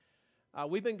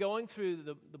We've been going through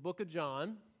the book of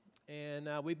John, and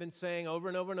we've been saying over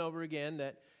and over and over again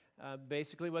that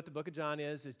basically what the book of John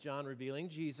is John revealing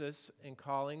Jesus and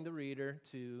calling the reader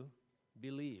to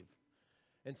believe.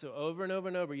 And so over and over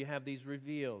and over, you have these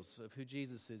reveals of who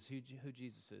Jesus is, who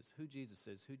Jesus is, who Jesus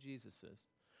is, who Jesus is.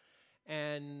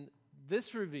 And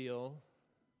this reveal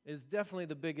is definitely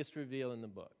the biggest reveal in the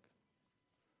book.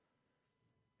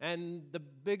 And the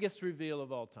biggest reveal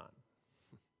of all time.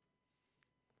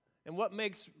 And what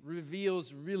makes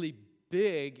reveals really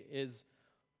big is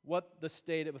what the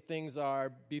state of things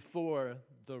are before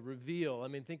the reveal. I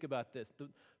mean, think about this.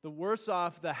 The worse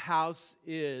off the house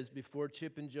is before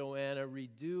Chip and Joanna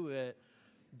redo it,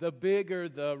 the bigger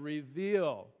the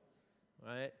reveal,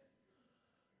 right?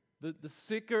 The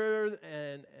sicker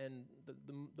and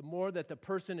the more that the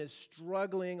person is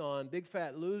struggling on Big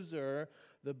Fat Loser,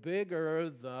 the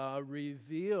bigger the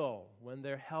reveal when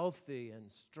they're healthy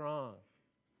and strong.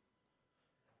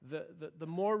 The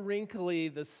more wrinkly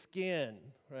the skin,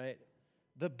 right?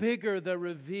 The bigger the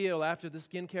reveal after the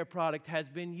skincare product has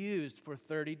been used for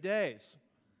 30 days,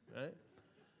 right?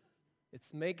 It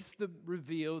makes the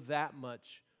reveal that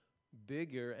much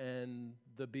bigger, and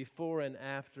the before and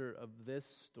after of this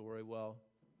story, well,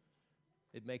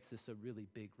 it makes this a really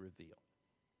big reveal.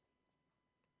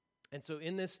 And so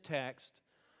in this text,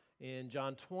 in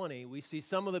John 20, we see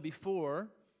some of the before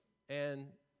and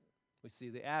we see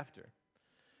the after.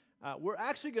 We're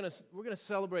going to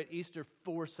celebrate Easter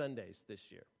 4 Sundays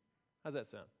this year. How's that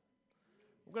sound?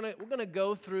 We're going to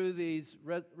go through these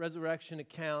resurrection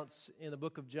accounts in the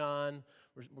book of John.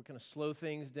 We're going to slow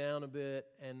things down a bit,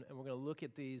 and we're going to look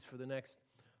at these for the next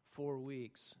 4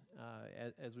 weeks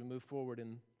as we move forward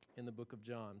in the book of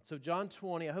John. So John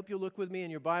 20, I hope you'll look with me in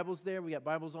your Bibles there. We got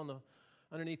Bibles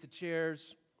underneath the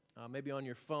chairs, maybe on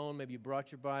your phone, maybe you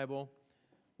brought your Bible.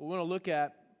 We want to look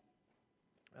at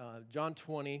John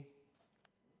 20.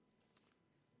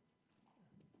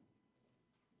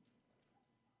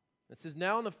 It says,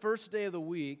 "Now on the first day of the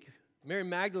week, Mary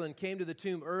Magdalene came to the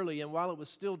tomb early, and while it was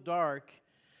still dark,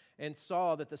 and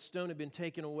saw that the stone had been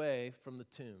taken away from the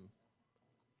tomb."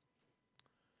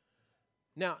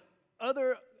 Now,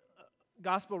 other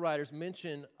gospel writers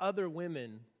mention other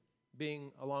women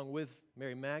being along with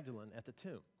Mary Magdalene at the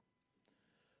tomb.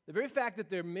 The very fact that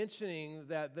they're mentioning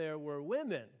that there were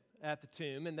women at the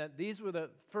tomb and that these were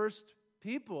the first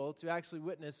people to actually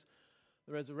witness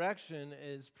the resurrection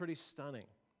is pretty stunning.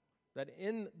 That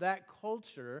in that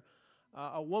culture,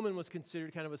 a woman was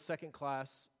considered kind of a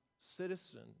second-class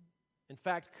citizen. In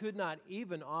fact, could not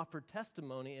even offer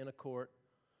testimony in a court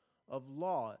of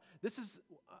law. This is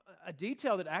a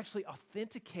detail that actually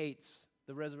authenticates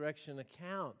the resurrection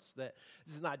accounts, that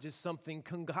this is not just something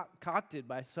concocted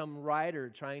by some writer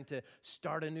trying to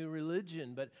start a new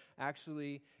religion, but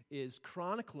actually is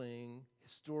chronicling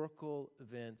historical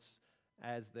events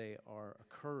as they are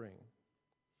occurring.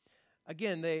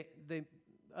 Again, the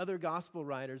other gospel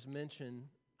writers mention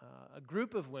a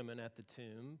group of women at the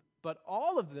tomb, but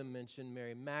all of them mention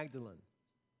Mary Magdalene.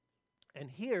 And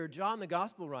here, John, the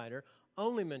gospel writer,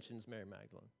 only mentions Mary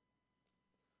Magdalene.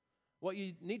 What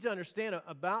you need to understand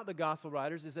about the gospel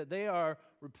writers is that they are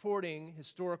reporting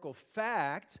historical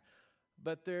fact,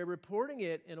 but they're reporting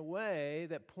it in a way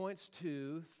that points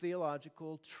to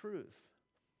theological truth.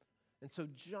 And so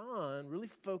John really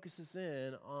focuses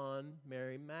in on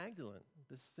Mary Magdalene,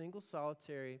 this single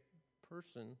solitary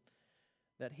person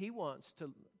that he wants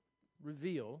to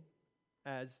reveal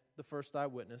as the first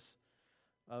eyewitness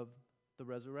of the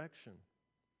resurrection.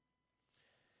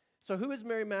 So who is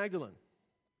Mary Magdalene?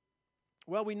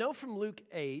 Well, we know from Luke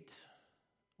 8,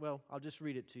 I'll just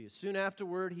read it to you. "Soon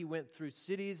afterward, he went through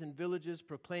cities and villages,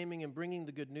 proclaiming and bringing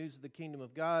the good news of the kingdom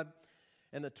of God.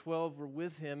 And the 12 were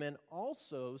with him, and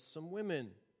also some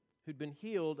women who'd been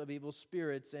healed of evil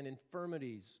spirits and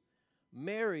infirmities.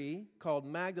 Mary, called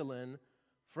Magdalene,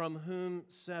 from whom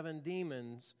 7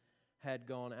 demons had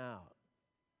gone out."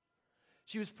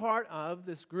 She was part of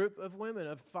this group of women,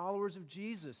 of followers of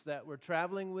Jesus that were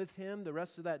traveling with him. The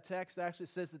rest of that text actually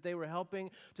says that they were helping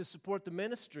to support the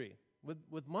ministry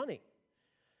with money.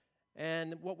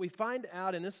 And what we find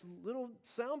out in this little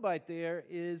soundbite there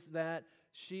is that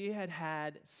she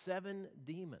had 7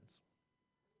 demons.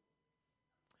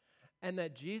 And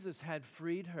that Jesus had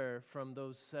freed her from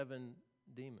those 7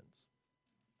 demons.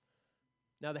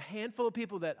 Now, the handful of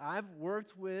people that I've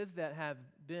worked with that have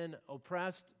been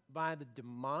oppressed by the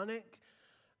demonic,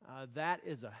 that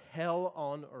is a hell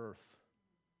on earth.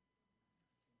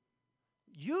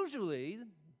 Usually,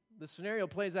 the scenario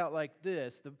plays out like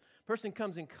this. The person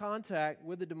comes in contact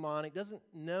with the demonic, doesn't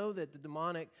know that the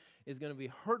demonic is going to be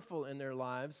hurtful in their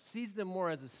lives, sees them more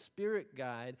as a spirit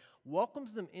guide,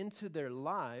 welcomes them into their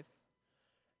life,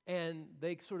 and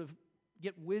they sort of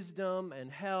get wisdom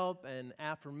and help and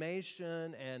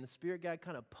affirmation, and the spirit guide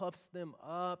kind of puffs them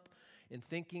up in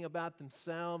thinking about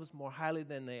themselves more highly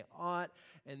than they ought,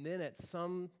 and then at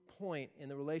some point in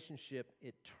the relationship,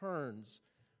 it turns,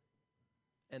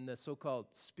 and the so-called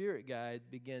spirit guide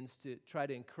begins to try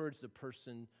to encourage the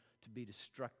person to be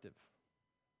destructive,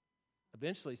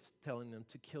 eventually telling them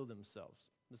to kill themselves.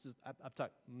 I've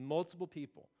talked to multiple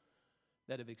people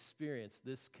that have experienced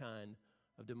this kind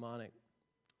of demonic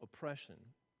oppression.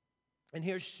 And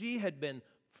here she had been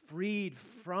freed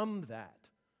from that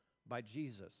by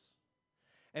Jesus.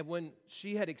 And when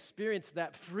she had experienced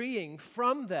that freeing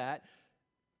from that,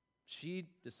 she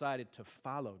decided to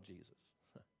follow Jesus.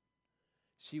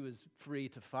 She was free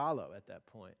to follow at that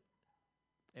point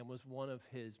and was one of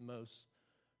his most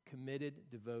committed,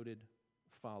 devoted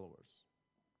followers.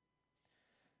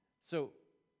 So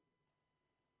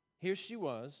here she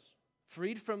was,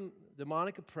 freed from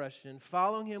demonic oppression,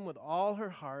 following him with all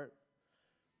her heart,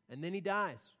 and then he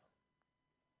dies.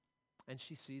 And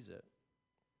she sees it.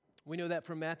 We know that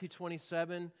from Matthew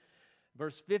 27,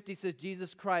 verse 50 says,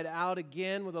 Jesus cried out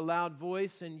again with a loud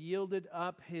voice and yielded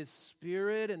up his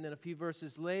spirit. And then a few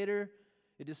verses later,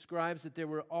 it describes that there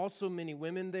were also many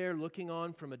women there looking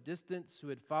on from a distance who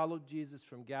had followed Jesus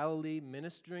from Galilee,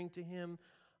 ministering to him,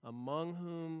 among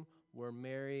whom were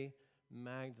Mary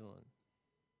Magdalene.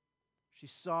 She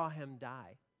saw him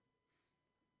die.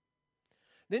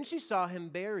 Then she saw him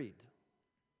buried.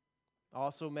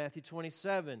 Also, Matthew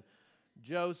 27,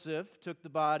 Joseph took the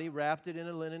body, wrapped it in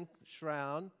a linen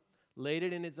shroud, laid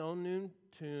it in his own new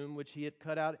tomb, which he had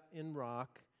cut out in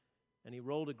rock, and he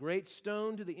rolled a great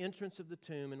stone to the entrance of the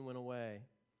tomb and went away.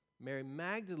 Mary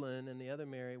Magdalene and the other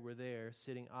Mary were there,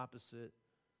 sitting opposite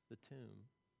the tomb.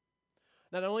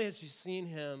 Not only had she seen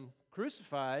him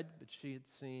crucified, but she had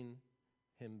seen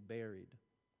him buried.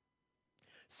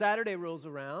 Saturday rolls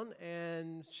around,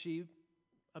 and she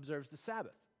observes the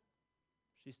Sabbath.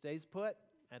 She stays put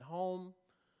at home.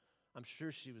 I'm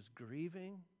sure she was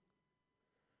grieving.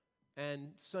 And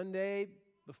Sunday,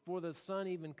 before the sun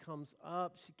even comes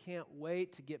up, she can't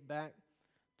wait to get back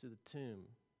to the tomb.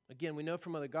 Again, we know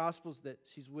from other Gospels that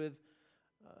she's with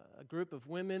a group of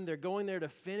women. They're going there to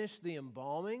finish the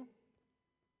embalming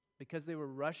because they were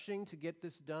rushing to get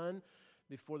this done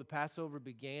before the Passover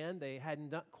began. They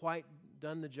hadn't quite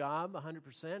done the job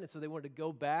 100%, and so they wanted to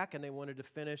go back and they wanted to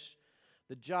finish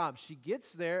the job. She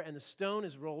gets there, and the stone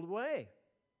is rolled away.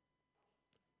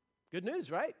 Good news,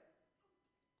 right?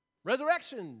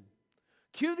 Resurrection.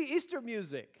 Cue the Easter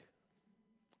music.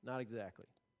 Not exactly.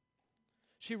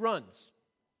 She runs.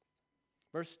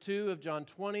 Verse 2 of John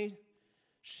 20,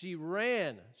 she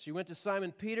ran. She went to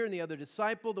Simon Peter and the other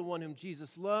disciple, the one whom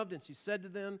Jesus loved, and she said to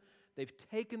them, "They've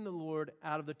taken the Lord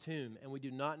out of the tomb, and we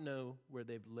do not know where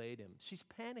they've laid him." She's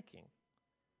panicking.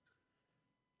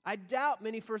 I doubt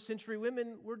many first century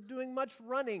women were doing much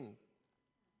running.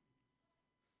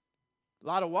 A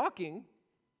lot of walking,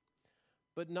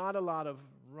 but not a lot of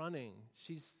running.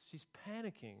 She's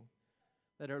panicking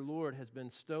that her Lord has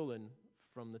been stolen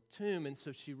from the tomb. And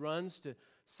so she runs to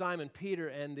Simon Peter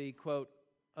and the, quote,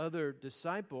 other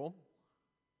disciple.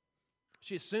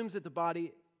 She assumes that the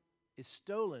body is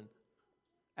stolen,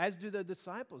 as do the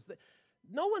disciples.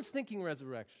 No one's thinking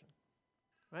resurrection,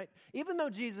 right? Even though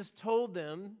Jesus told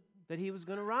them that he was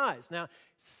going to rise. Now,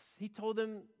 he told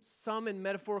them some in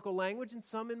metaphorical language and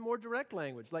some in more direct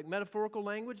language. Like metaphorical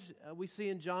language, we see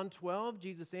in John 12,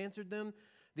 Jesus answered them,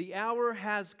 "The hour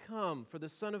has come for the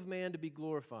Son of Man to be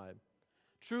glorified.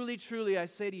 Truly, truly, I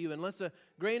say to you, unless a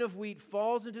grain of wheat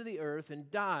falls into the earth and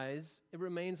dies, it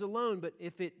remains alone. But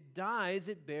if it dies,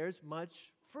 it bears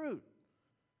much fruit."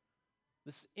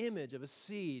 This image of a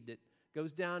seed that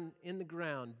goes down in the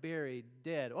ground, buried,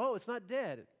 dead. Oh, it's not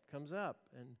dead. It comes up,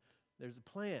 and there's a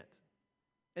plant.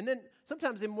 And then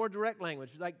sometimes in more direct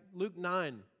language, like Luke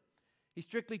 9, he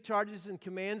strictly charges and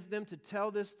commands them to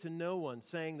tell this to no one,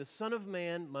 saying, "The Son of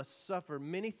Man must suffer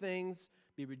many things,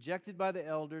 be rejected by the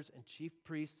elders and chief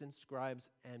priests and scribes,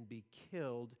 and be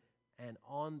killed, and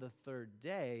on the third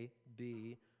day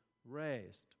be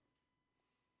raised."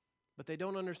 But they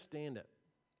don't understand it.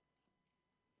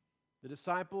 The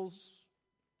disciples,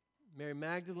 Mary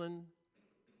Magdalene,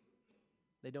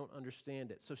 they don't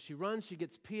understand it. So she runs, she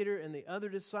gets Peter and the other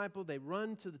disciple. They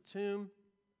run to the tomb.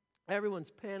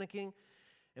 Everyone's panicking.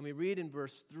 And we read in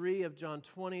verse 3 of John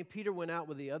 20, Peter went out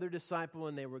with the other disciple,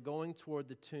 and they were going toward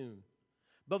the tomb.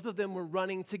 Both of them were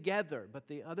running together, but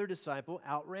the other disciple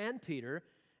outran Peter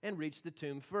and reached the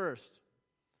tomb first.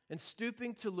 And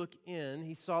stooping to look in,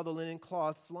 he saw the linen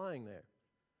cloths lying there,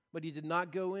 but he did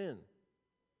not go in.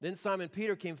 Then Simon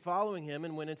Peter came following him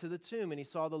and went into the tomb, and he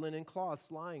saw the linen cloths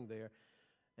lying there,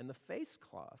 and the face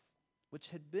cloth, which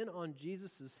had been on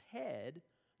Jesus' head,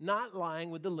 not lying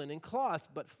with the linen cloth,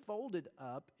 but folded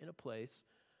up in a place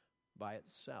by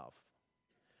itself.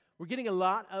 We're getting a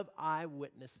lot of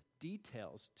eyewitness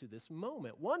details to this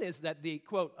moment. One is that the,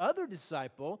 quote, other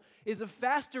disciple is a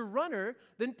faster runner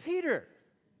than Peter.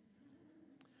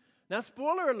 Now,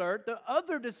 spoiler alert, the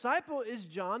other disciple is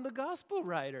John, the gospel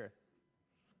writer.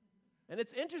 And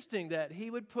it's interesting that he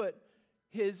would put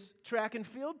his track and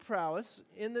field prowess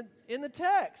in the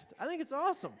text. I think it's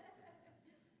awesome.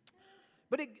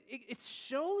 But it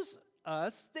shows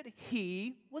us that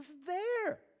he was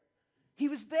there. He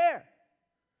was there.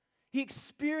 He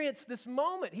experienced this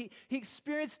moment. He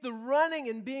experienced the running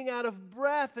and being out of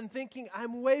breath and thinking,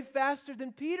 I'm way faster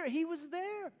than Peter. He was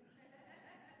there.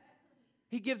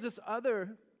 He gives us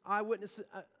other eyewitness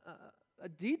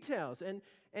details.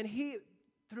 And he,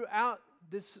 throughout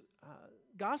this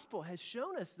gospel, has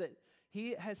shown us that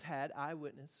he has had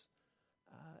eyewitness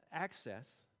access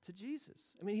to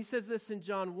Jesus. I mean, he says this in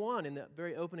John 1, in the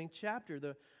very opening chapter,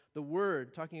 the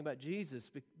Word, talking about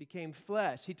Jesus, became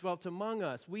flesh. He dwelt among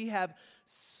us. We have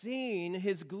seen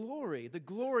His glory, the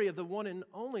glory of the one and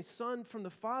only Son from the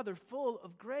Father, full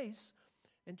of grace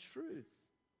and truth.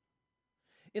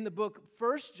 In the book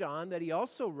 1 John that he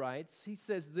also writes, he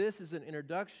says this is an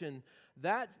introduction,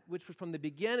 that which was from the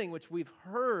beginning, which we've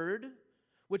heard,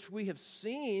 which we have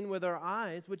seen with our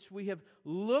eyes, which we have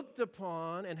looked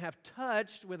upon and have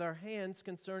touched with our hands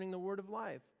concerning the word of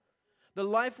life. The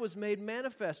life was made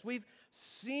manifest. We've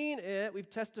seen it, we've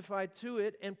testified to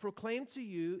it, and proclaimed to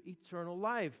you eternal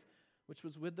life, which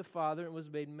was with the Father and was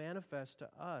made manifest to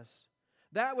us.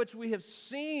 That which we have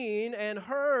seen and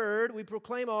heard, we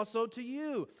proclaim also to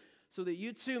you, so that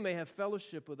you too may have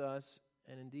fellowship with us.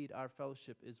 And indeed, our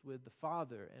fellowship is with the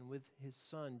Father and with His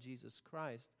Son, Jesus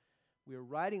Christ. We are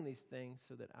writing these things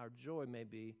so that our joy may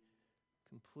be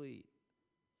complete.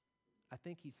 I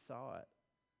think he saw it.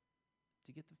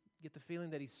 Do you get the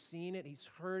feeling that he's seen it, he's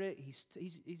heard it,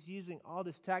 he's using all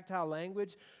this tactile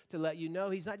language to let you know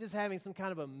he's not just having some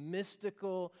kind of a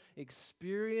mystical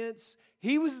experience.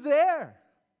 He was there.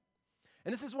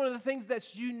 And this is one of the things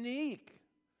that's unique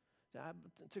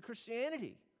to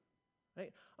Christianity.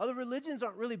 Right? Other religions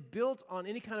aren't really built on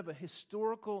any kind of a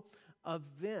historical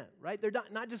event, right? They're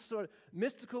not just sort of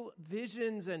mystical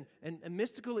visions and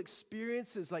mystical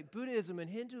experiences like Buddhism and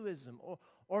Hinduism,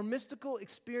 or mystical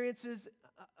experiences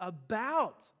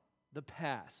about the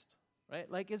past, right?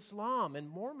 Like Islam and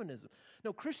Mormonism.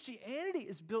 No, Christianity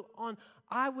is built on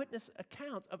eyewitness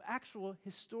accounts of actual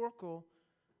historical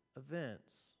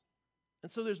events.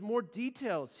 And so there's more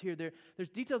details here. There's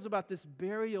details about this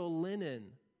burial linen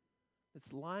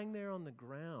that's lying there on the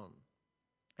ground,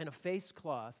 and a face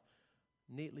cloth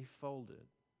neatly folded.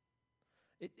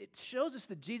 It shows us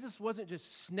that Jesus wasn't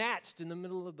just snatched in the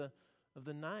middle of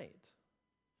the night.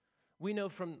 We know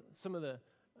from some of the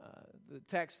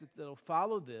texts that'll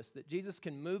follow this that Jesus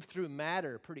can move through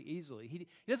matter pretty easily. He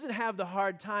doesn't have the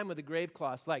hard time with the grave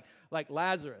cloths like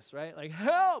Lazarus, right? Like,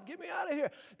 help, get me out of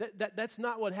here. That's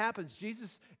not what happens.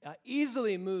 Jesus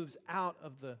easily moves out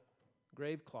of the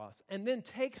grave cloths and then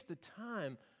takes the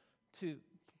time to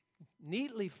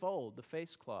neatly fold the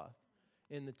face cloth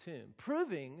in the tomb,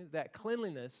 proving that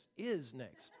cleanliness is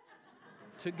next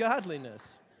to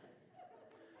godliness.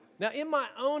 Now, in my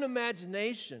own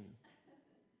imagination,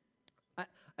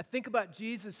 I think about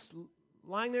Jesus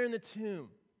lying there in the tomb,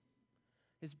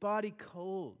 his body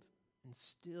cold and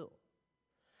still,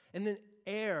 and then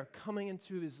air coming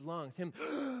into his lungs, him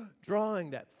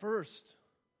drawing that first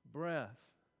breath.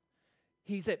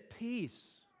 He's at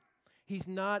peace. He's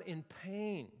not in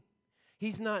pain.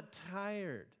 He's not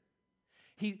tired.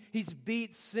 He's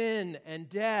beat sin and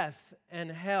death and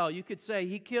hell. You could say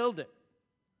he killed it.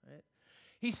 Right?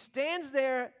 He stands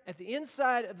there at the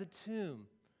inside of the tomb,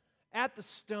 at the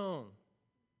stone,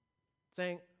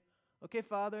 saying, okay,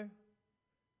 Father,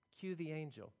 cue the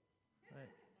angel. Right?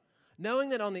 Knowing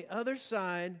that on the other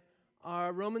side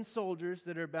are Roman soldiers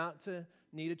that are about to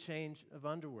need a change of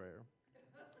underwear.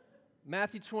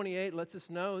 Matthew 28 lets us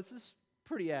know this is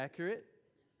pretty accurate.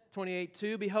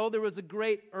 28:2, behold, there was a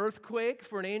great earthquake,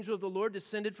 for an angel of the Lord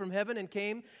descended from heaven and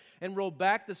came and rolled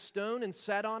back the stone and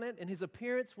sat on it, and his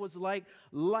appearance was like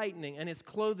lightning, and his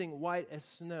clothing white as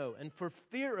snow. And for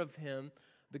fear of him,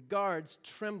 the guards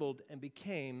trembled and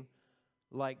became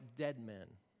like dead men.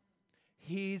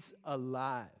 He's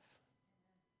alive.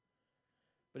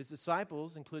 But his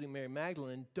disciples, including Mary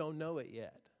Magdalene, don't know it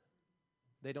yet.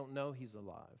 They don't know he's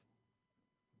alive.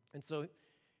 And so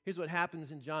here's what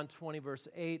happens in John 20, verse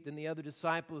 8. Then the other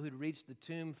disciple who'd reached the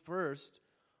tomb first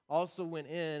also went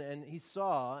in, and he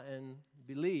saw and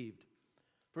believed.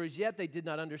 For as yet they did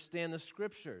not understand the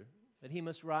scripture, that he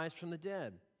must rise from the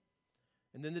dead.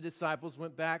 And then the disciples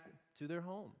went back to their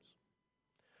homes.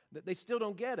 They still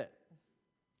don't get it.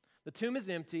 The tomb is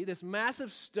empty. This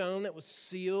massive stone that was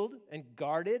sealed and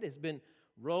guarded has been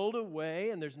rolled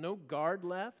away, and there's no guard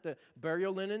left. The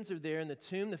burial linens are there in the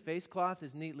tomb. The face cloth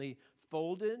is neatly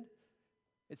folded.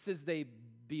 It says they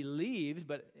believed,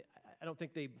 but I don't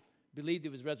think they believed he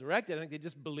was resurrected. I think they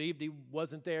just believed he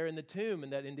wasn't there in the tomb,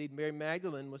 and that indeed Mary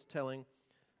Magdalene was telling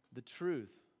the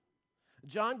truth.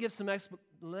 John gives some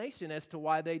explanation as to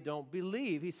why they don't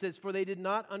believe. He says, for they did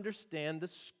not understand the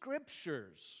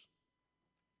scriptures.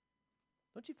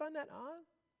 Don't you find that odd?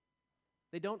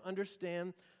 They don't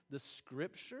understand the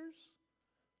scriptures,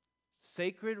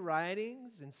 sacred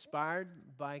writings inspired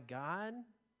by God.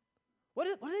 What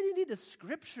do they need the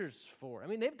scriptures for? I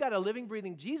mean, they've got a living,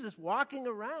 breathing Jesus walking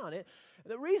around.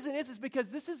 The reason is because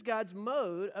this is God's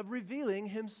mode of revealing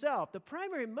himself. The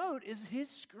primary mode is his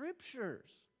scriptures.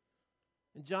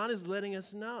 And John is letting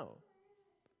us know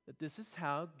that this is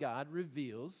how God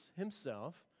reveals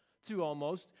himself to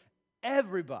almost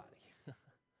everybody.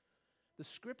 The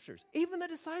scriptures, even the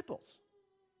disciples.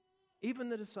 Even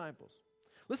the disciples.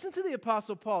 Listen to the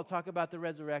Apostle Paul talk about the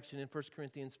resurrection in 1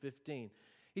 Corinthians 15.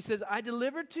 He says, I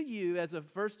delivered to you as of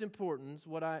first importance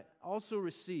what I also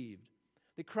received,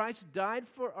 that Christ died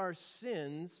for our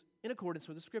sins in accordance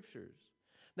with the scriptures,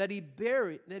 that he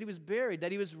was buried,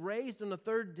 that he was raised on the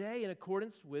third day in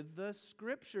accordance with the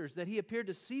scriptures, that he appeared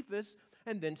to Cephas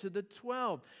and then to the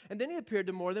 12. And then he appeared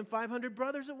to more than 500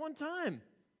 brothers at one time,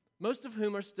 most of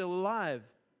whom are still alive,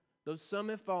 though some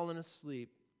have fallen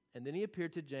asleep. And then he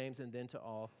appeared to James and then to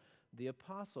all the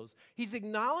apostles. He's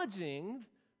acknowledging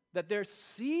that they're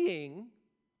seeing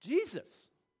Jesus,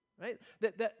 right?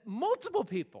 That multiple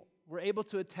people were able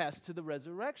to attest to the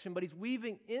resurrection, but he's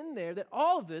weaving in there that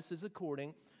all of this is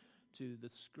according to the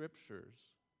scriptures.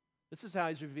 This is how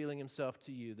he's revealing himself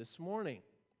to you this morning,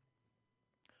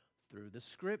 through the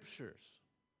scriptures.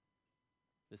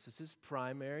 This is his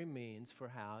primary means for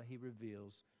how he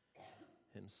reveals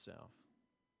himself.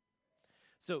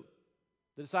 So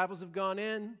the disciples have gone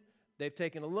in, they've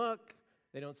taken a look,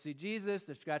 they don't see Jesus,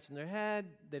 they're scratching their head,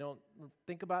 they don't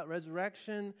think about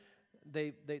resurrection,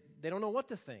 they don't know what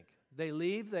to think. They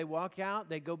leave, they walk out,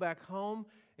 they go back home,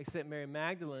 except Mary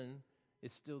Magdalene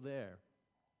is still there.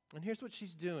 And here's what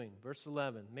she's doing, verse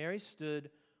 11. Mary stood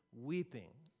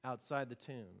weeping outside the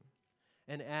tomb,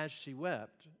 and as she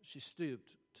wept, she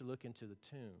stooped to look into the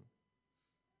tomb.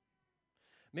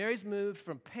 Mary's moved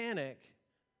from panic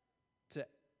to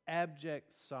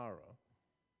abject sorrow.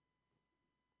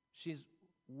 She's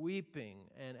weeping,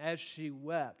 and as she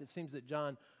wept, it seems that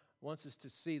John wants us to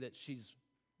see that she's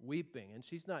weeping, and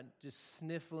she's not just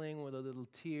sniffling with a little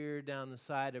tear down the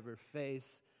side of her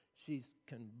face. She's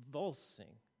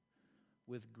convulsing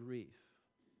with grief.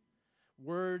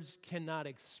 Words cannot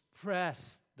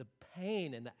express the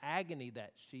pain and the agony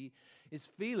that she is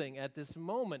feeling at this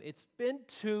moment. It's been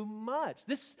too much.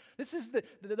 This is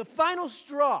the final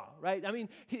straw, right? I mean,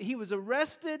 he was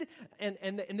arrested, and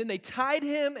then they tied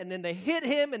him, and then they hit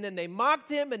him, and then they mocked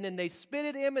him, and then they spit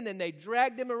at him, and then they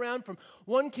dragged him around from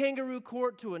one kangaroo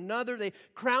court to another. They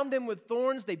crowned him with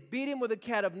thorns. They beat him with a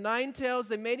cat of nine tails.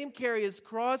 They made him carry his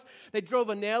cross. They drove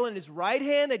a nail in his right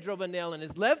hand. They drove a nail in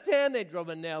his left hand. They drove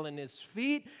a nail in his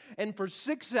feet. And for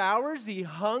 6 hours, he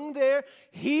hung there,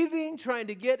 heaving, trying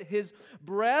to get his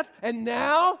breath. And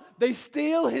now they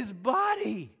steal his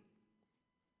body.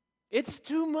 It's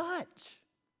too much.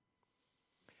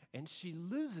 And she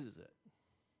loses it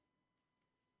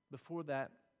before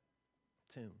that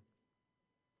tomb.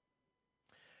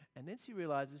 And then she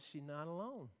realizes she's not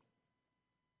alone.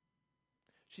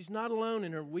 She's not alone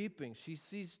in her weeping. She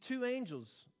sees two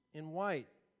angels in white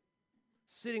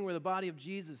sitting where the body of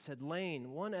Jesus had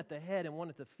lain, one at the head and one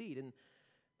at the feet. And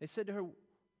they said to her,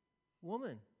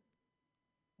 "Woman,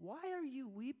 why are you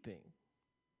weeping?"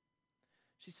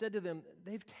 She said to them,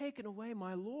 "They've taken away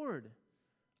my Lord.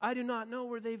 I do not know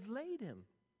where they've laid him."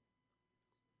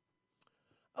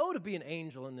 Oh, to be an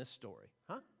angel in this story,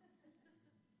 huh?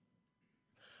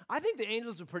 I think the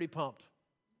angels are pretty pumped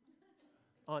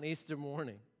on Easter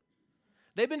morning.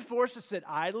 They've been forced to sit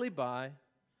idly by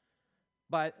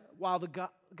while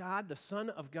God, the Son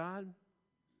of God,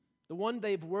 the one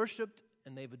they've worshiped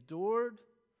and they've adored,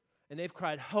 and they've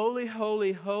cried, "Holy,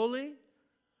 holy, holy,"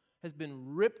 has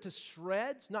been ripped to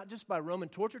shreds, not just by Roman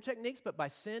torture techniques, but by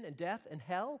sin and death and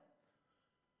hell.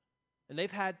 And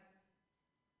they've had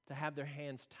to have their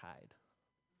hands tied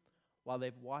while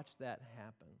they've watched that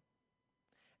happen.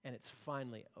 And it's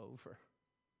finally over.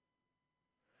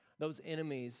 Those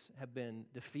enemies have been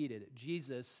defeated.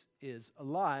 Jesus is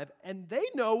alive, and they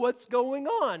know what's going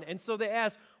on. And so they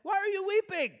ask, "Why are you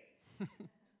weeping?"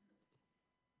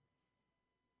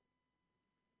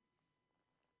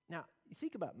 Now, you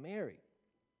think about Mary.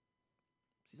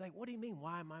 She's like, "What do you mean,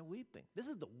 why am I weeping? This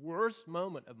is the worst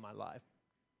moment of my life."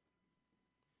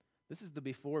 This is the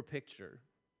before picture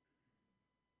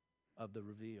of the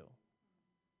reveal.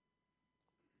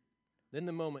 Then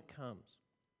the moment comes.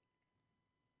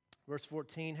 Verse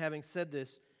 14, having said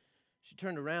this, she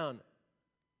turned around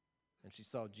and she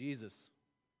saw Jesus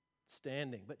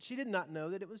standing, but she did not know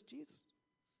that it was Jesus.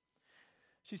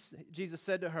 Jesus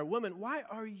said to her, "Woman, why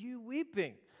are you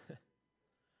weeping?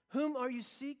 Whom are you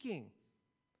seeking?"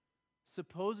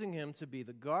 Supposing him to be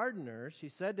the gardener, she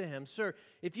said to him, "Sir,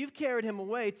 if you've carried him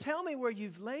away, tell me where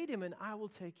you've laid him, and I will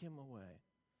take him away."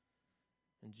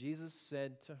 And Jesus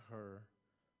said to her,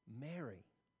 "Mary."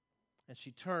 And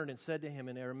she turned and said to him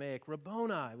in Aramaic,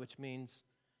 "Rabboni," which means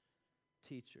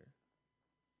teacher.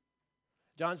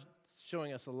 John's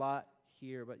showing us a lot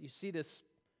here, but you see this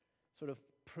sort of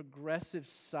progressive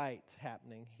sight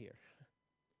happening here,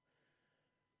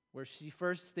 where she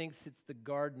first thinks it's the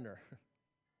gardener.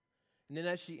 And then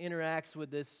as she interacts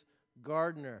with this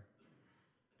gardener,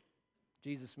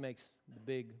 Jesus makes the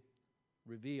big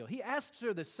reveal. He asks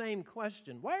her the same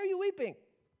question, "Why are you weeping?"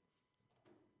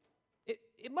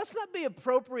 It must not be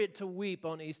appropriate to weep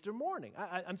on Easter morning.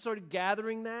 I'm sort of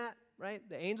gathering that, right?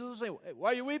 The angels are saying, "Hey,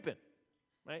 why are you weeping?"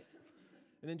 Right?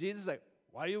 And then Jesus is like,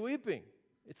 "Why are you weeping?"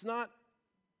 It's not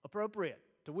appropriate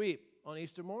to weep on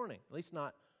Easter morning, at least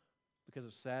not because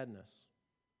of sadness.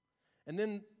 And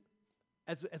then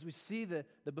as we see the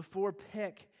before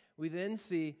pic, we then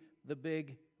see the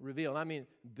big reveal. I mean,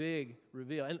 big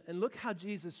reveal. And look how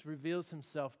Jesus reveals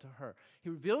himself to her. He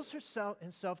reveals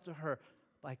himself to her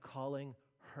by calling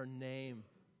her name.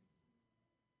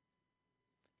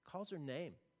 Calls her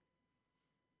name.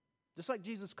 Just like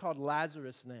Jesus called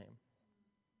Lazarus' name.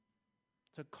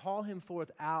 To call him forth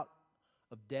out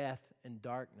of death and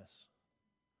darkness.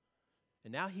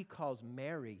 And now he calls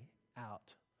Mary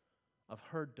out of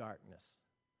her darkness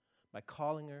by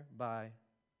calling her by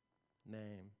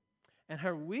name. And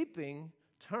her weeping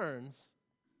turns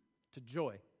to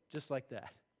joy, just like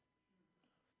that.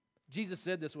 Jesus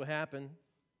said this would happen.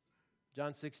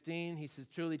 John 16, he says,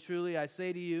 "Truly, truly, I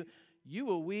say to you, you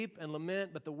will weep and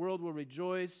lament, but the world will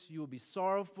rejoice. You will be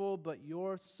sorrowful, but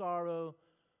your sorrow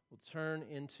will turn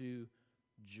into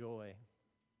joy."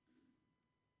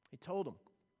 He told him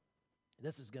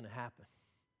this is going to happen.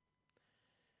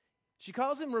 She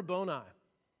calls him Rabboni.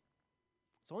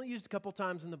 It's only used a couple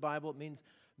times in the Bible. It means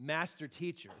master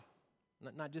teacher.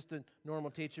 Not just a normal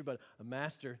teacher, but a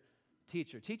master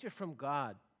teacher. Teacher from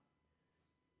God.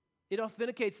 It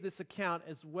authenticates this account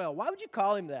as well. Why would you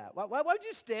call him that? Why would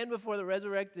you stand before the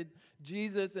resurrected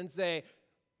Jesus and say,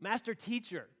 "Master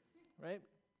teacher," right?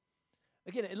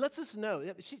 Again, it lets us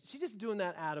know she's just doing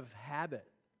that out of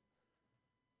habit,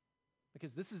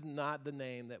 because this is not the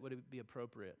name that would be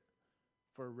appropriate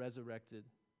for a resurrected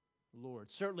Lord.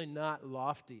 Certainly not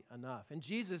lofty enough. And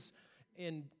Jesus,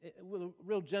 with a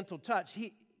real gentle touch,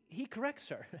 he corrects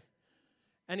her.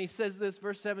 And he says this,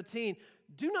 verse 17,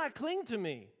 "Do not cling to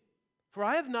me, for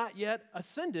I have not yet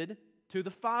ascended to the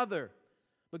Father.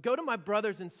 But go to my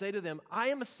brothers and say to them, I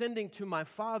am ascending to my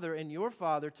Father and your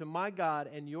Father, to my God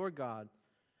and your God."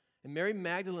 And Mary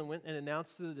Magdalene went and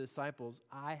announced to the disciples,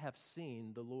 "I have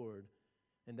seen the Lord,"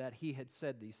 and that he had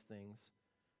said these things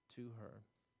to her.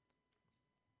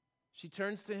 She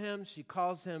turns to him. She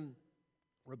calls him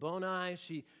Rabboni.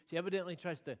 She evidently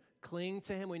tries to cling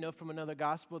to him. We know from another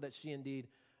gospel that she indeed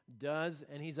does.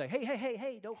 And he's like,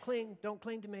 hey, don't cling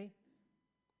to me.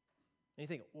 And you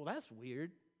think, well, that's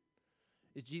weird.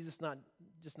 Is Jesus not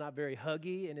very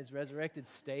huggy in his resurrected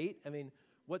state? I mean,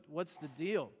 what's the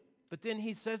deal? But then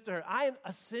he says to her, "I am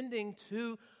ascending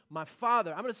to my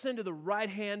Father. I'm going to ascend to the right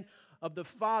hand of the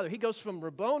Father." He goes from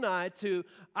Rabboni to,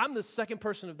 I'm the second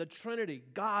person of the Trinity,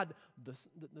 God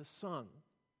the Son.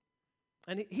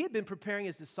 And he had been preparing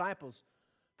his disciples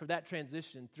for that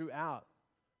transition throughout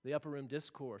the upper room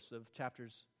discourse of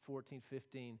chapters 14,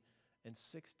 15, and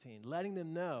 16, letting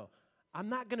them know, I'm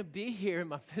not going to be here in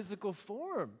my physical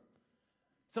form.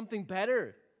 Something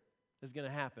better is going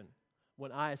to happen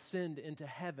when I ascend into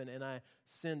heaven and I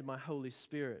send my Holy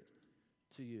Spirit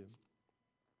to you.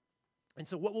 And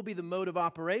so what will be the mode of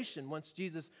operation once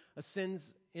Jesus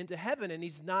ascends into heaven and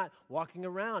he's not walking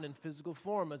around in physical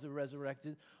form as a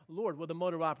resurrected Lord? Well, the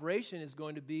mode of operation is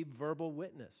going to be verbal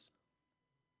witness.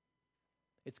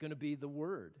 It's going to be the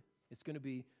Word. It's going to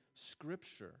be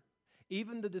Scripture.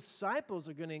 Even the disciples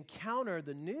are going to encounter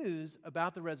the news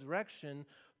about the resurrection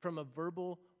from a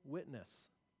verbal witness,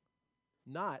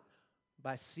 not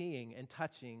by seeing and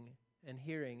touching and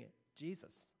hearing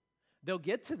Jesus. They'll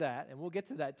get to that, and we'll get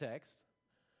to that text,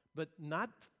 but not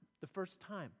the first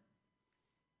time.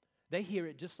 They hear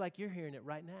it just like you're hearing it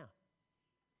right now,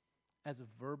 as a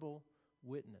verbal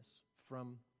witness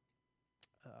from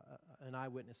an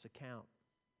eyewitness account.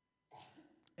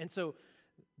 And so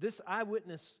this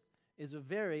eyewitness is a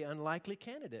very unlikely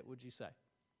candidate, would you say?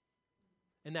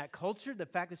 In that culture, the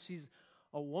fact that she's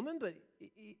a woman, but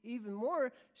even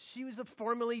more, she was a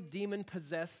formerly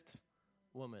demon-possessed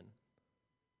woman.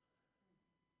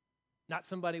 Not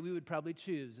somebody we would probably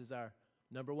choose as our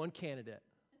number one candidate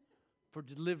for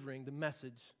delivering the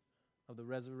message of the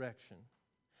resurrection.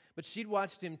 But she'd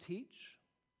watched him teach.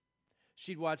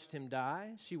 She'd watched him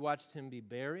die. She watched him be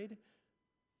buried.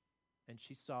 And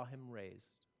she saw him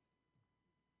raised.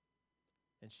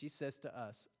 And she says to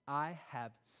us, I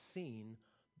have seen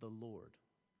the Lord.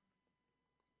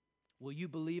 Will you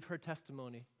believe her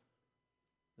testimony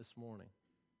this morning?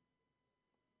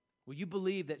 Will you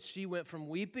believe that she went from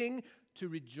weeping to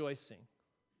rejoicing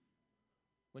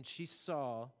when she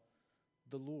saw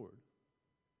the Lord?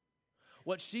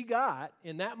 What she got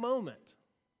in that moment,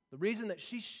 the reason that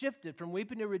she shifted from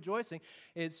weeping to rejoicing,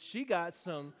 is she got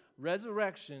some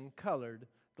resurrection-colored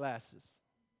glasses.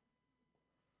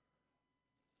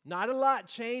 Not a lot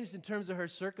changed in terms of her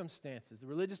circumstances. The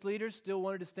religious leaders still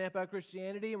wanted to stamp out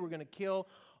Christianity and were going to kill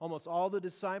almost all the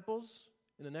disciples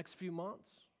in the next few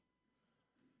months.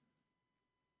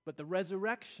 But the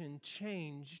resurrection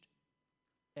changed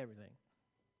everything.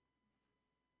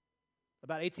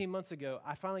 About 18 months ago,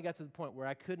 I finally got to the point where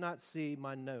I could not see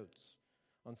my notes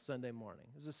on Sunday morning.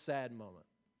 It was a sad moment.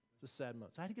 It was a sad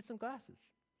moment. So I had to get some glasses,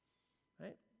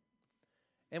 right?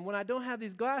 And when I don't have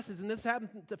these glasses, and this happened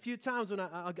a few times when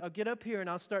I'll get up here and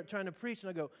I'll start trying to preach, and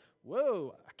I go,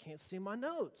 whoa, I can't see my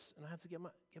notes, and I have to get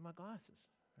my glasses,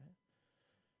 right?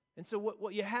 And so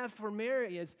what you have for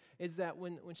Mary is that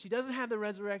when she doesn't have the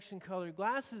resurrection-colored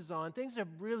glasses on, things are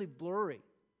really blurry.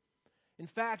 In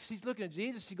fact, she's looking at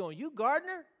Jesus, she's going, you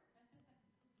gardener?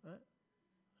 Right?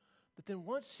 But then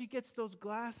once she gets those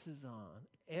glasses on,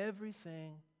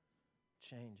 everything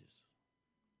changes.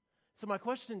 So my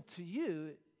question to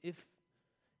you, if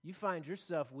you find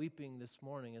yourself weeping this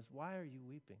morning, is why are you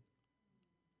weeping?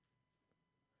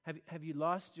 Have you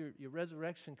lost your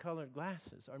resurrection-colored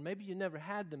glasses? Or maybe you never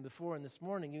had them before, and this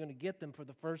morning you're going to get them for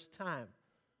the first time.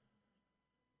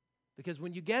 Because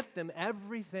when you get them,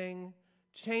 everything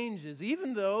changes,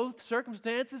 even though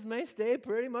circumstances may stay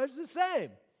pretty much the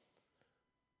same.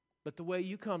 But the way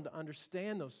you come to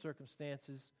understand those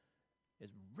circumstances is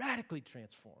radically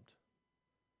transformed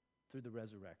through the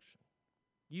resurrection.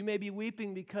 You may be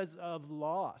weeping because of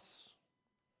loss.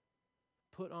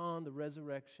 Put on the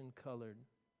resurrection-colored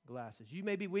glasses. You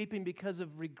may be weeping because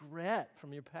of regret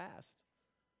from your past.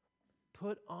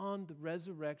 Put on the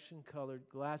resurrection-colored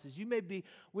glasses. You may be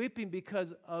weeping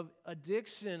because of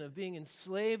addiction, of being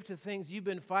enslaved to things you've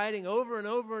been fighting over and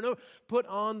over and over. Put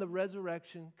on the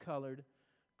resurrection-colored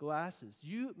glasses.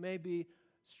 You may be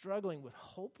struggling with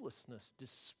hopelessness,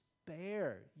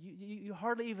 despair. You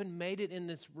hardly even made it in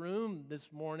this room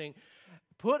this morning.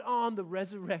 Put on the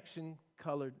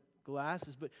resurrection-colored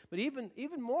glasses. But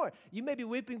even more, you may be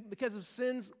weeping because of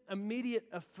sin's immediate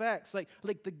effects, like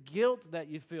the guilt that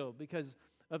you feel because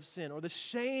of sin, or the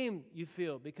shame you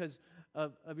feel because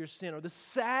of your sin, or the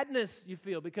sadness you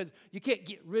feel because you can't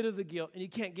get rid of the guilt and you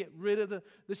can't get rid of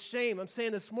the shame. I'm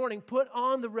saying this morning, put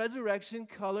on the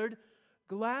resurrection-colored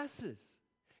glasses.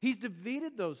 He's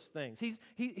defeated those things.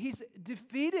 He's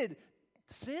defeated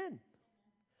sin.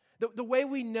 The way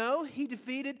we know he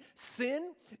defeated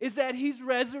sin is that he's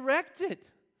resurrected,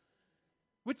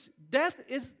 which death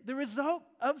is the result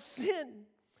of sin.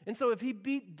 And so if he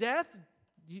beat death,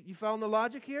 you found the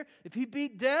logic here? If he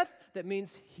beat death, that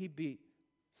means he beat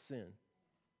sin.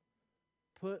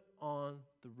 Put on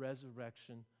the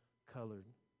resurrection-colored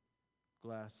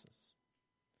glasses.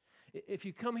 If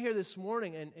you come here this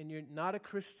morning and you're not a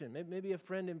Christian, maybe a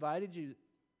friend invited you,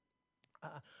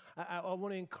 I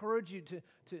want to encourage you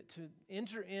to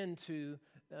enter into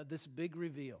this big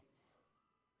reveal.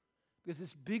 Because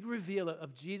this big reveal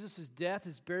of Jesus' death,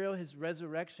 his burial, his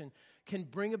resurrection can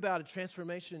bring about a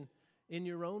transformation in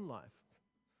your own life.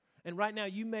 And right now,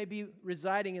 you may be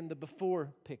residing in the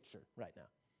before picture right now.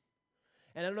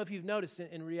 And I don't know if you've noticed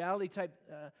in reality-type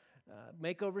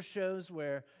makeover shows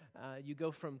where you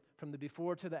go from the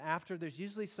before to the after, there's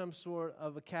usually some sort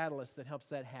of a catalyst that helps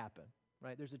that happen,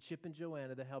 right? There's a Chip and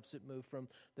Joanna that helps it move from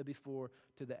the before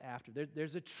to the after.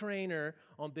 There's a trainer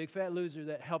on Big Fat Loser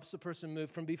that helps the person move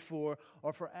from before,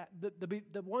 or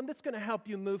the one that's going to help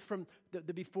you move from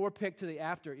the before pick to the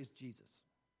after is Jesus.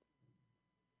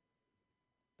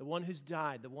 The one who's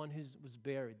died, the one who was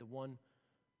buried, the one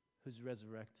who's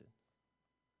resurrected.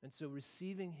 And so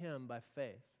receiving him by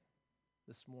faith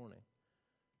this morning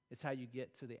is how you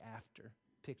get to the after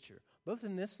picture, both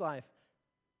in this life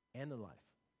and the life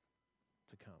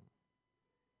to come.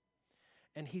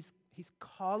 And he's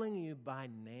calling you by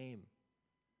name.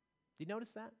 Do you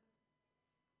notice that?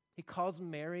 He calls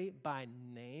Mary by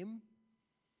name.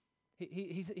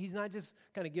 He's not just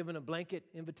kind of giving a blanket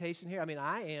invitation here. I mean,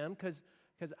 I am, because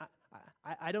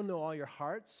I don't know all your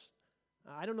hearts.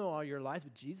 I don't know all your lives,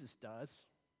 but Jesus does.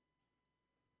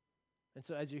 And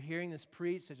so as you're hearing this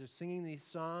preached, as you're singing these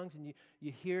songs, and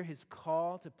you hear his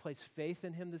call to place faith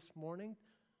in him this morning,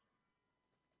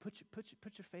 put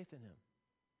your faith in him.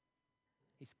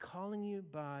 He's calling you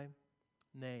by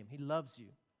name. He loves you,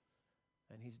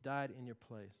 and he's died in your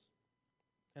place.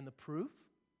 And the proof,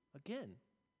 again,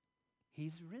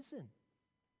 he's risen.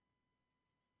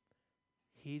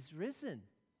 He's risen.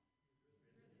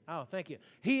 Oh, thank you.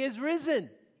 He is risen.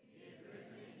 He is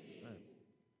risen indeed.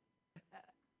 Right.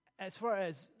 As far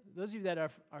as those of you that are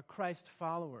Christ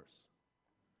followers,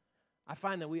 I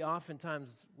find that we oftentimes,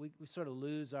 we sort of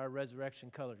lose our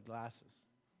resurrection-colored glasses.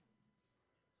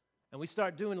 And we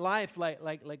start doing life like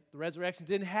the resurrection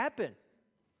didn't happen.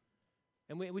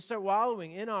 And we start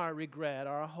wallowing in our regret,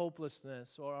 our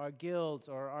hopelessness, or our guilt,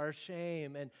 or our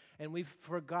shame, and we've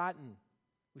forgotten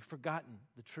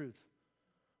the truth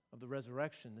of the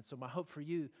resurrection. And so my hope for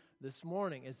you this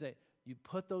morning is that you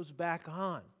put those back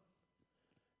on.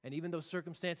 And even though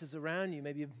circumstances around you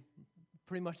may be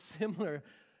pretty much similar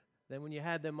than when you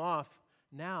had them off,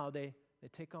 now they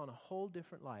take on a whole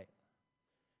different light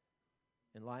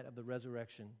in light of the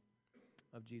resurrection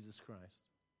of Jesus Christ.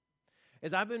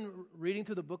 As I've been reading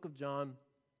through the book of John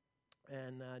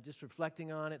and just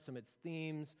reflecting on it, some of its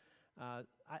themes, I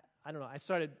don't know, I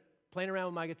started playing around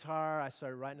with my guitar. I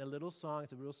started writing a little song.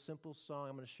 It's a real simple song.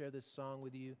 I'm going to share this song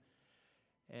with you.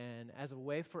 And as a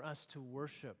way for us to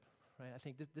worship, right? I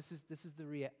think this is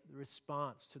the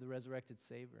response to the resurrected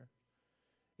Savior,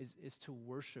 is to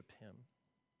worship him.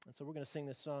 And so we're going to sing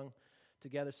this song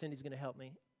together. Cindy's going to help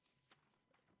me.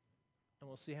 And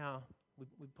we'll see how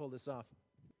we pull this off.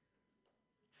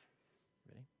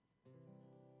 Ready?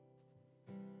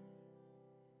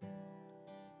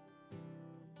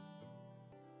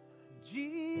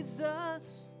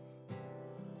 Jesus,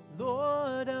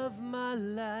 Lord of my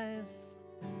life,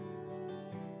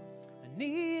 I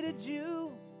needed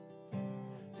you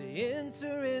to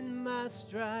enter in my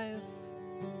strife.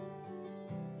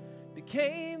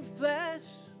 Became flesh,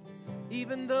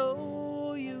 even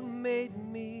though you made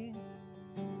me.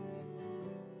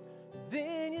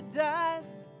 Then you died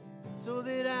so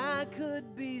that I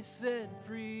could be set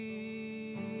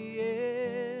free.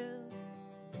 Yeah.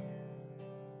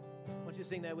 Why don't you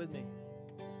sing that with me?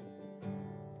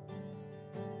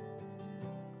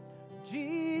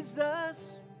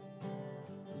 Jesus,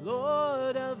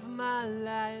 Lord of my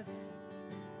life,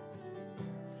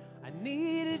 I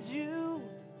needed you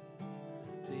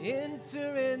to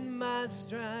enter in my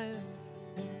strife.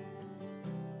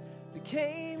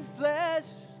 Became flesh,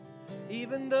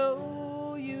 even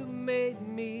though you made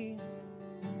me.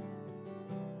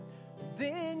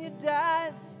 Then you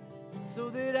died so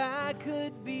that I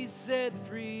could be set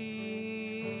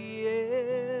free.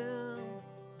 Yeah.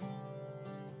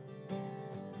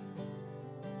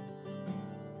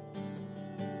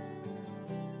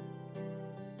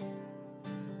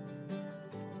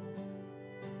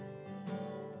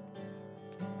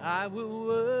 I will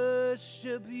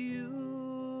worship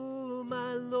you,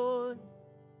 my Lord.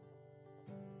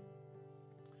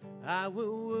 I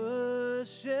will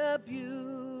worship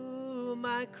you,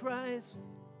 my Christ.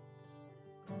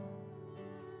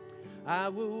 I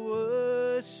will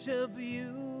worship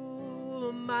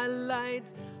you, my light,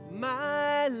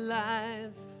 my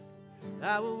life.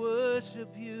 I will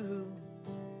worship you,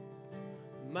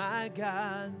 my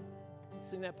God.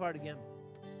 Sing that part again.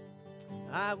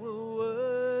 I will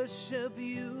worship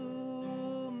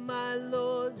you, my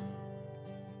Lord.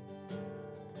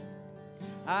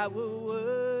 I will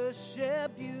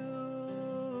worship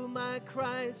you, my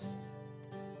Christ.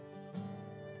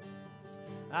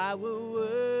 I will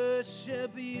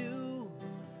worship you,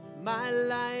 my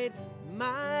light,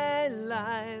 my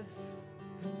life.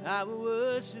 I will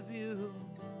worship you,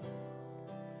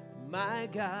 my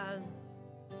God.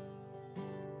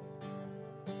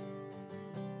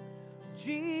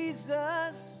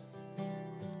 Jesus,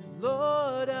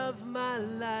 Lord of my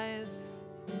life,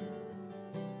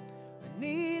 I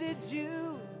needed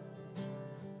you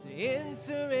to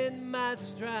enter in my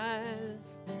strife.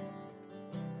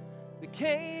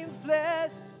 Became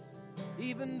flesh,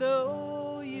 even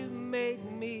though you made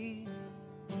me.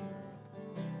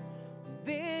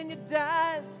 Then you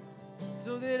died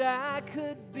so that I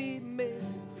could be made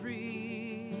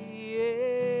free.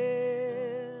 Yeah.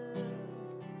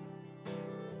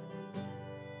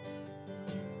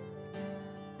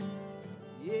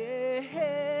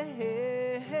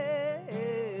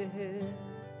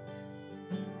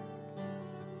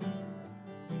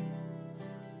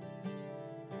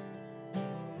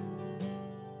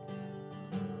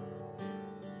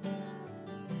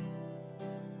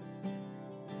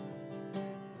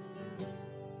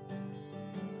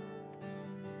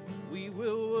 We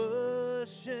will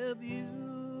worship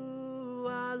you,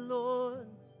 our Lord.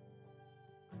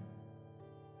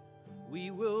 We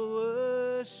will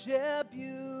worship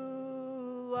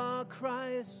you, our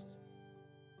Christ.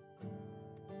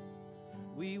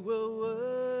 We will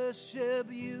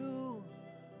worship you,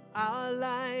 our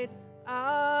light,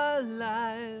 our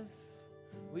life.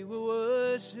 We will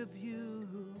worship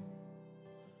you,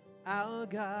 our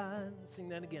God. Sing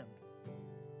that again.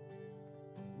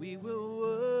 We will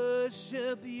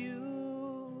worship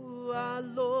you, our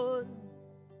Lord.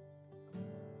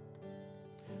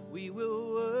 We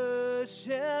will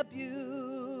worship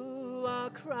you,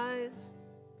 our Christ.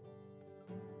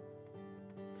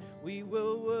 We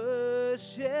will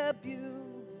worship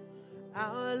you,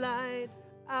 our light,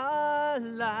 our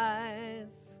life.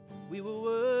 We will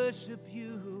worship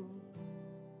you,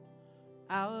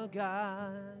 our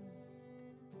God.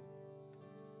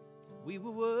 We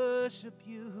will worship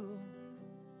you,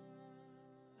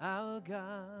 our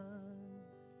God.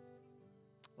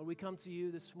 Lord, we come to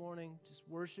you this morning just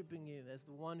worshiping you as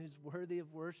the one who's worthy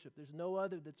of worship. There's no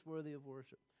other that's worthy of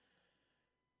worship.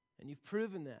 And you've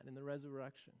proven that in the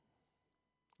resurrection.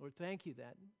 Lord, thank you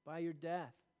that by your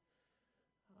death,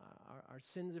 our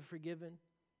sins are forgiven.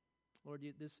 Lord,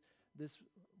 this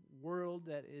world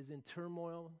that is in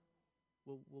turmoil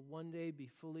will one day be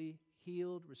fully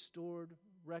healed, restored,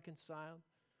 reconciled.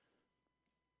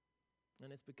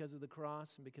 And it's because of the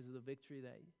cross and because of the victory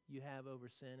that you have over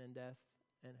sin and death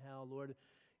and hell. Lord,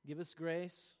 give us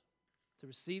grace to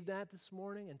receive that this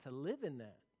morning and to live in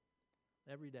that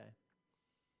every day.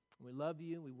 We love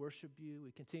you. We worship you.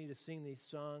 We continue to sing these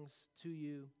songs to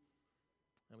you.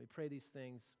 And we pray these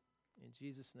things in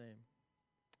Jesus' name.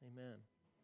 Amen.